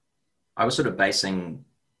 I was sort of basing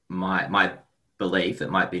my belief,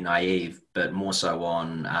 it might be naive, but more so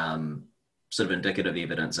on sort of indicative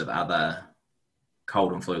evidence of other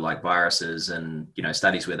cold and flu-like viruses, and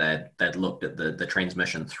studies where they'd looked at the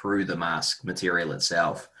transmission through the mask material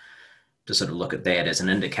itself, to sort of look at that as an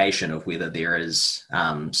indication of whether there is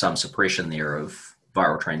some suppression there of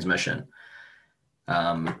viral transmission.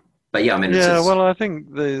 But yeah, I mean, well, I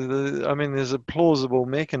think there's a plausible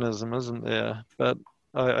mechanism, isn't there? But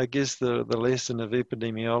I guess the lesson of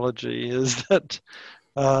epidemiology is that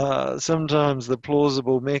sometimes the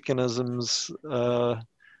plausible mechanisms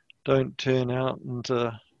don't turn out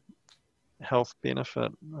into health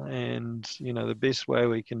benefit. And, the best way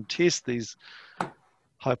we can test these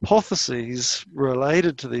hypotheses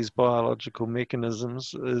related to these biological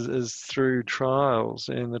mechanisms is through trials.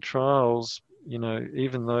 And the trials,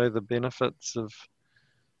 even though the benefits of,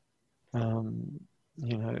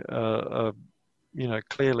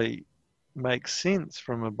 clearly make sense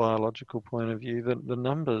from a biological point of view, the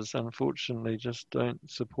numbers unfortunately just don't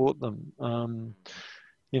support them.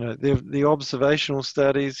 The observational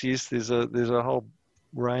studies, yes, there's a whole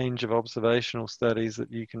range of observational studies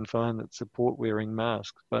that you can find that support wearing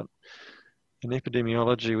masks. But in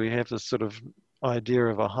epidemiology, we have this sort of idea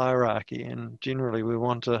of a hierarchy, and generally we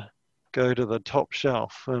want to go to the top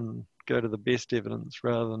shelf and go to the best evidence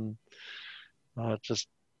rather than just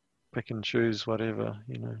pick and choose whatever,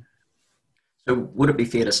 you know. So would it be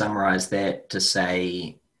fair to summarize that to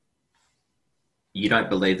say you don't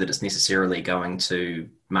believe that it's necessarily going to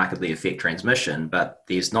markedly affect transmission, but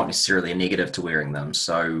there's not necessarily a negative to wearing them?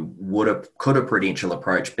 So could a prudential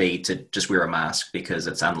approach be to just wear a mask because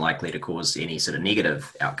it's unlikely to cause any sort of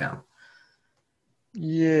negative outcome?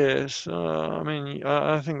 Yes, I mean,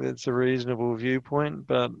 I think that's a reasonable viewpoint,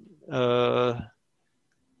 but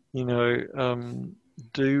you know,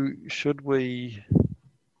 should we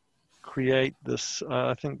create this?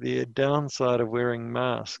 I think the downside of wearing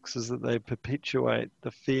masks is that they perpetuate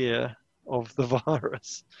the fear of the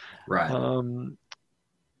virus, Right.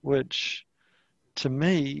 which to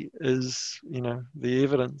me is, you know, the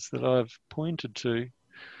evidence that I've pointed to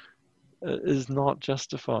is not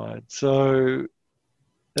justified. So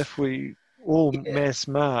if we all mass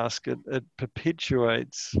mask, it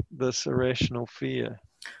perpetuates this irrational fear.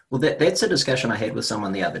 Well, that's a discussion I had with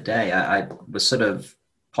someone the other day. I was sort of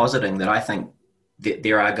positing that I think that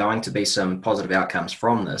there are going to be some positive outcomes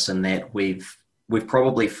from this, and that we've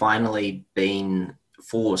probably finally been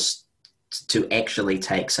forced to actually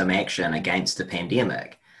take some action against the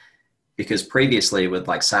pandemic. Because previously with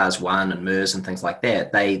like SARS-1 and MERS and things like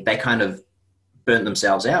that, they kind of burnt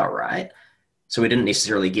themselves out, right? So we didn't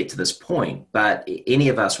necessarily get to this point, but any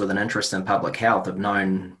of us with an interest in public health have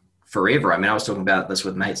known forever. I mean, I was talking about this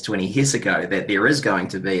with mates 20 years ago, that there is going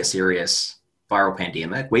to be a serious viral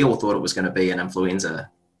pandemic. We all thought it was going to be an influenza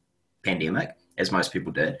pandemic, as most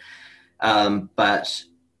people did. But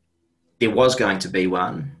there was going to be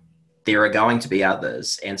one. There are going to be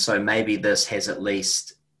others. And so maybe this has at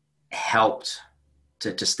least helped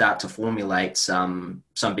to start to formulate some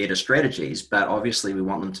better strategies, but obviously we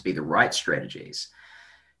want them to be the right strategies.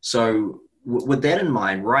 So with that in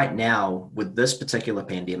mind, right now, with this particular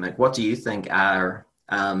pandemic, what do you think are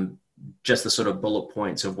just the sort of bullet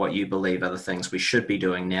points of what you believe are the things we should be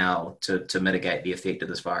doing now to mitigate the effect of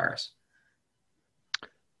this virus?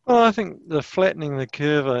 Well, I think the flattening the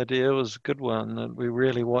curve idea was a good one, that we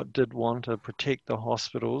really did want to protect the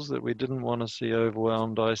hospitals, that we didn't want to see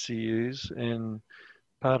overwhelmed ICUs, and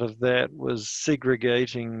part of that was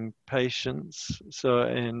segregating patients.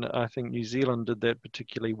 And I think New Zealand did that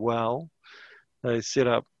particularly well. They set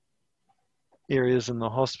up areas in the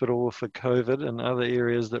hospital for COVID and other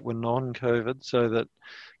areas that were non-COVID, so that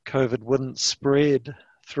COVID wouldn't spread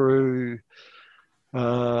through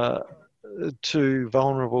to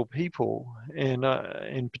vulnerable people,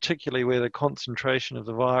 and particularly where the concentration of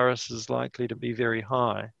the virus is likely to be very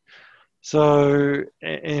high. So,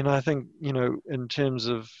 and I think, you know, in terms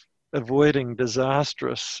of avoiding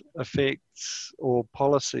disastrous effects or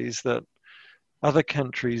policies that other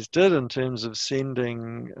countries did in terms of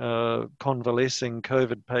sending convalescing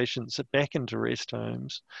COVID patients back into rest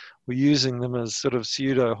homes, or using them as sort of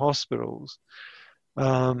pseudo hospitals,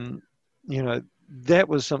 you know, that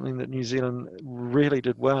was something that New Zealand really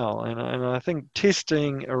did well. And I think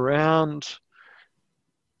testing around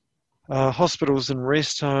hospitals and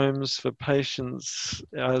rest homes for patients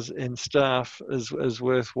and staff is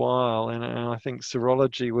worthwhile, and I think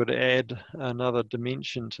serology would add another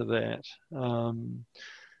dimension to that.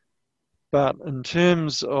 But in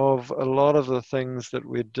terms of a lot of the things that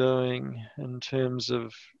we're doing, in terms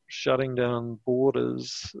of shutting down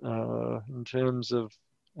borders, in terms of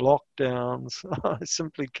lockdowns, I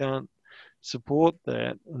simply can't support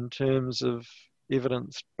that in terms of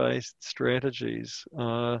evidence-based strategies.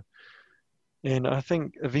 And I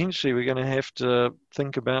think eventually we're going to have to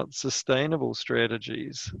think about sustainable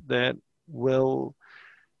strategies that will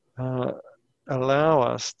allow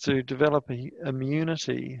us to develop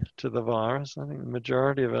immunity to the virus. I think the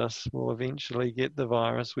majority of us will eventually get the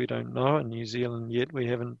virus. We don't know in New Zealand yet. We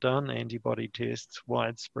haven't done antibody tests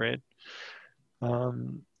widespread.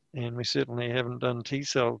 And we certainly haven't done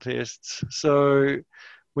T-cell tests. So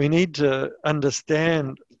we need to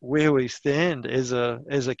understand where we stand as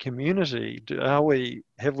a community. Are we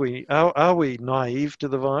naive to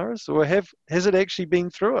the virus, or has it actually been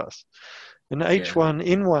through us? In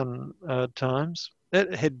H1N1 times,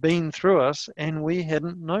 it had been through us and we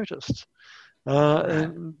hadn't noticed.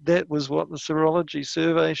 And that was what the serology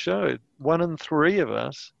survey showed. 1 in 3 of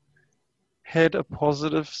us had a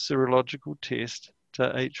positive serological test to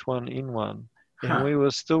H1N1, and we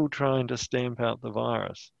were still trying to stamp out the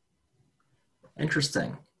virus.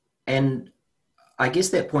 Interesting. And I guess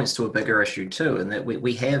that points to a bigger issue too, in that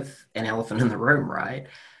we have an elephant in the room, right?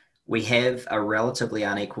 We have a relatively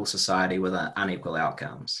unequal society with unequal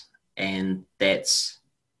outcomes, and that's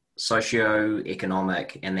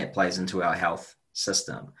socio-economic, and that plays into our health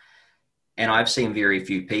system. And I've seen very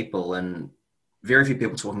few people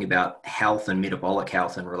talking about health and metabolic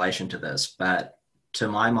health in relation to this, but to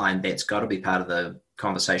my mind, that's got to be part of the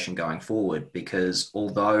conversation going forward, because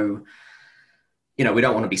although, you know, we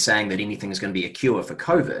don't want to be saying that anything is going to be a cure for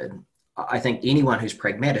COVID, I think anyone who's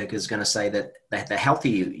pragmatic is going to say that the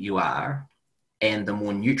healthier you are and the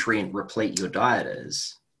more nutrient replete your diet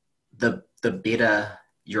is, the better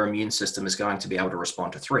your immune system is going to be able to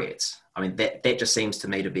respond to threats. I mean, that just seems to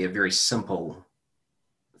me to be a very simple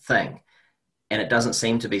thing. And it doesn't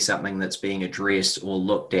seem to be something that's being addressed or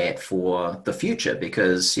looked at for the future,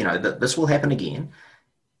 because, you know, this will happen again.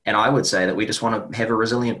 And I would say that we just want to have a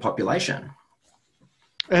resilient population.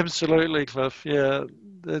 Absolutely, Cliff. Yeah,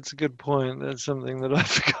 that's a good point. That's something that I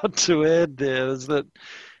forgot to add there, is that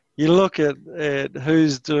you look at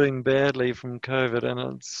who's doing badly from COVID,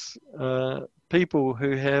 and it's people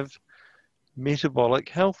who have metabolic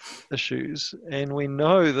health issues. And we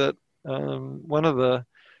know that one of the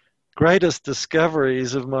greatest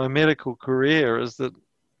discoveries of my medical career is that,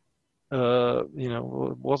 you know,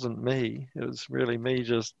 it wasn't me. It was really me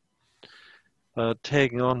just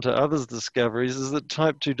tagging on to others' discoveries, is that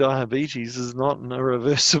type 2 diabetes is not an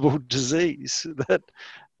irreversible disease. That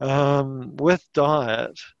with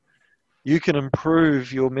diet, you can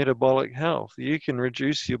improve your metabolic health. You can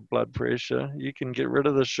reduce your blood pressure. You can get rid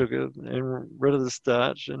of the sugar and rid of the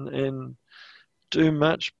starch and do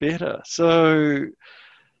much better. So,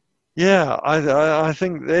 yeah, I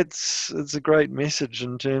think it's a great message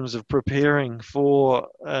in terms of preparing for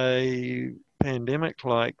a pandemic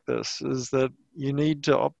like this, is that you need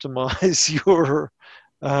to optimize your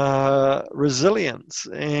resilience.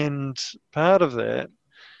 And part of that,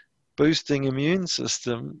 boosting immune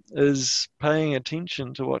system, is paying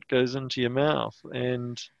attention to what goes into your mouth.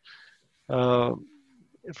 And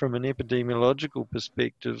from an epidemiological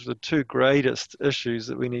perspective, the two greatest issues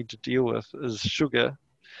that we need to deal with is sugar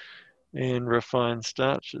and refined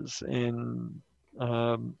starches. And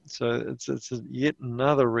so it's yet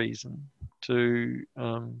another reason to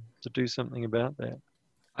do something about that.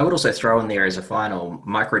 I would also throw in there as a final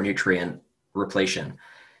micronutrient repletion.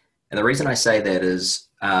 And the reason I say that is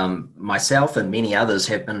myself and many others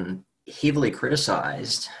have been heavily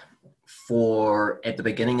criticized for, at the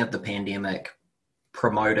beginning of the pandemic,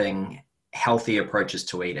 promoting healthy approaches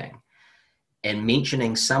to eating and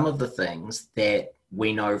mentioning some of the things that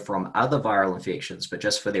we know from other viral infections, but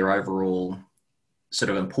just for their overall sort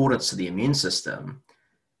of importance to the immune system,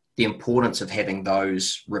 the importance of having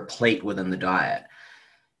those replete within the diet.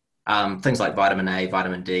 Things like vitamin A,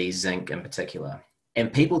 vitamin D, zinc in particular.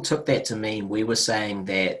 And people took that to mean we were saying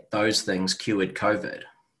that those things cured COVID.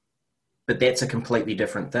 But that's a completely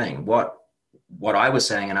different thing. What I was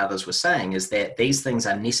saying and others were saying is that these things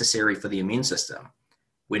are necessary for the immune system.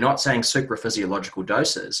 We're not saying supraphysiological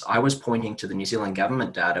doses. I was pointing to the New Zealand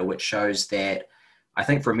government data, which shows that, I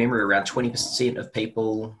think from memory, around 20% of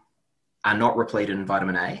people are not repleted in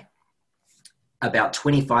vitamin A. About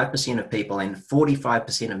 25% of people and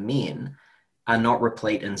 45% of men are not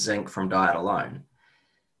replete in zinc from diet alone.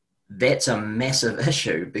 That's a massive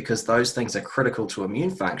issue, because those things are critical to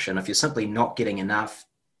immune function. If you're simply not getting enough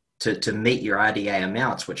to meet your RDA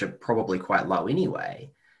amounts, which are probably quite low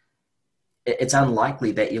anyway, it's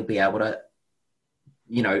unlikely that you'll be able to,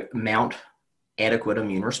 you know, mount adequate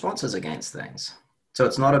immune responses against things. So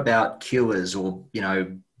it's not about cures or, you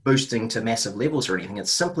know, boosting to massive levels or anything. It's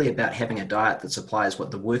simply about having a diet that supplies what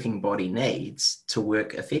the working body needs to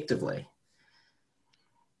work effectively.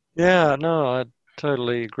 Yeah, no, I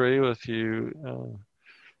totally agree with you,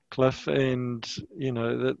 Cliff. And you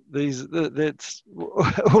know that's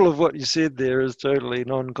all of what you said there is totally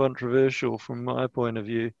non-controversial from my point of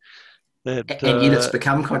view. That and yet it's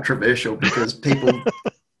become controversial because people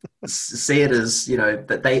see it as, you know,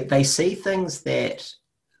 that they see things that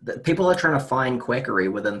people are trying to find quackery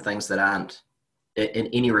within things that aren't in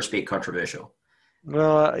any respect controversial.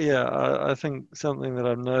 Well, yeah, I think something that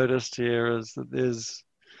I've noticed here is that there's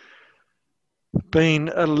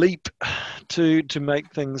been a leap to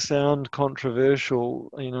make things sound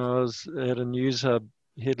controversial. You know, I was at a News Hub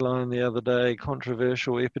headline the other day: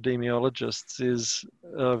 controversial epidemiologist says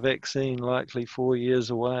vaccine likely 4 years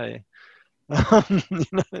away. You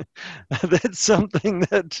know, that's something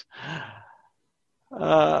that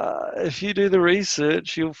if you do the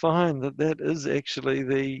research, you'll find that is actually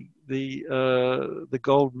the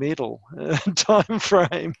gold medal time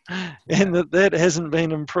frame, and that hasn't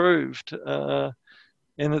been improved.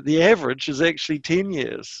 and that the average is actually 10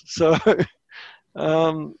 years. So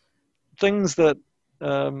things that,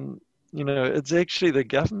 it's actually the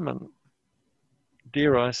government,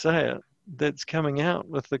 dare I say it, that's coming out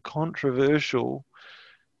with the controversial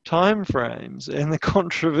timeframes and the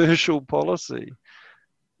controversial policy.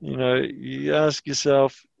 You ask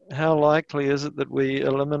yourself, how likely is it that we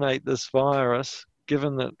eliminate this virus,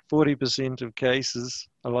 given that 40% of cases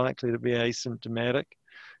are likely to be asymptomatic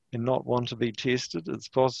and not want to be tested? It's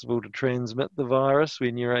possible to transmit the virus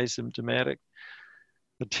when you're asymptomatic.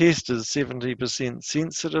 The test is 70%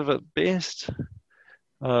 sensitive at best.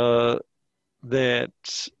 That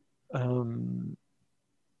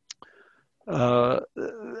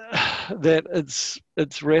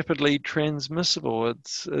it's rapidly transmissible.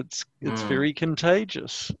 It's very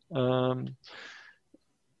contagious. And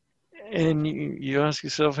you ask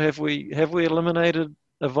yourself, have we eliminated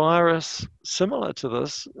a virus similar to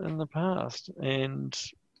this in the past and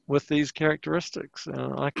with these characteristics?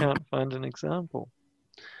 I can't find an example.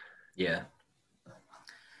 Yeah.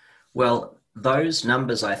 Well, those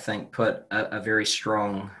numbers, I think, put a very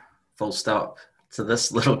strong full stop to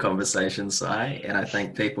this little conversation, Si, and I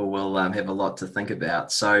think people will have a lot to think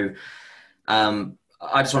about. So I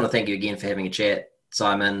just want to thank you again for having a chat,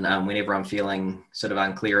 Simon. Whenever I'm feeling sort of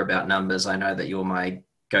unclear about numbers, I know that you're my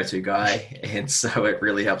go-to guy, and so it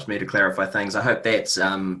really helps me to clarify things. I hope that's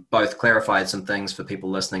both clarified some things for people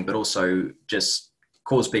listening, but also just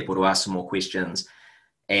cause people to ask some more questions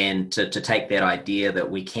and to take that idea that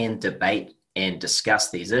we can debate and discuss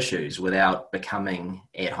these issues without becoming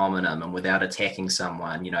ad hominem and without attacking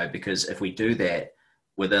someone, because if we do that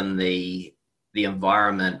within the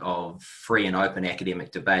environment of free and open academic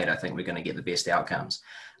debate, I think we're going to get the best outcomes.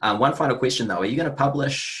 One final question though, are you going to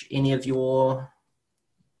publish any of your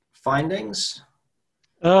findings?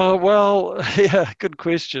 Well, yeah, good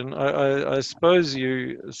question. I suppose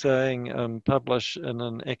you saying publish in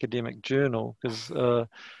an academic journal, because there's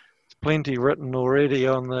plenty written already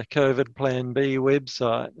on the COVID Plan B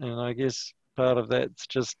website, and I guess part of that's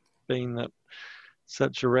just been that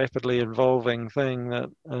such a rapidly evolving thing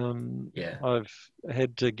that I've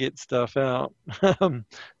had to get stuff out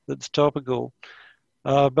that's topical.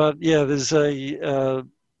 But yeah, there's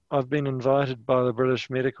I've been invited by the British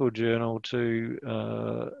Medical Journal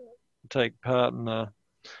to take part in a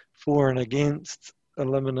for and against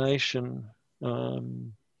elimination.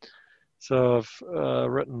 So I've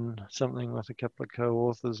written something with a couple of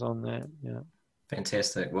co-authors on that. Yeah.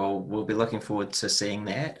 Fantastic. Well, we'll be looking forward to seeing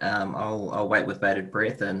that. I'll wait with bated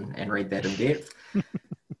breath and read that in depth.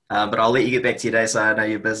 But I'll let you get back to your day, so I know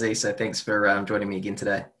you're busy. So thanks for joining me again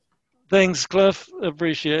today. Thanks, Cliff.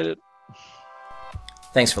 Appreciate it.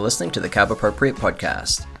 Thanks for listening to the Carb-Appropriate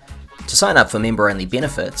podcast. To sign up for member-only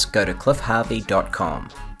benefits, go to cliffharvey.com.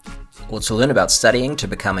 Or to learn about studying to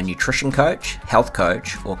become a nutrition coach, health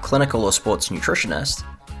coach, or clinical or sports nutritionist,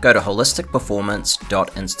 go to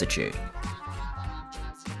holisticperformance.institute.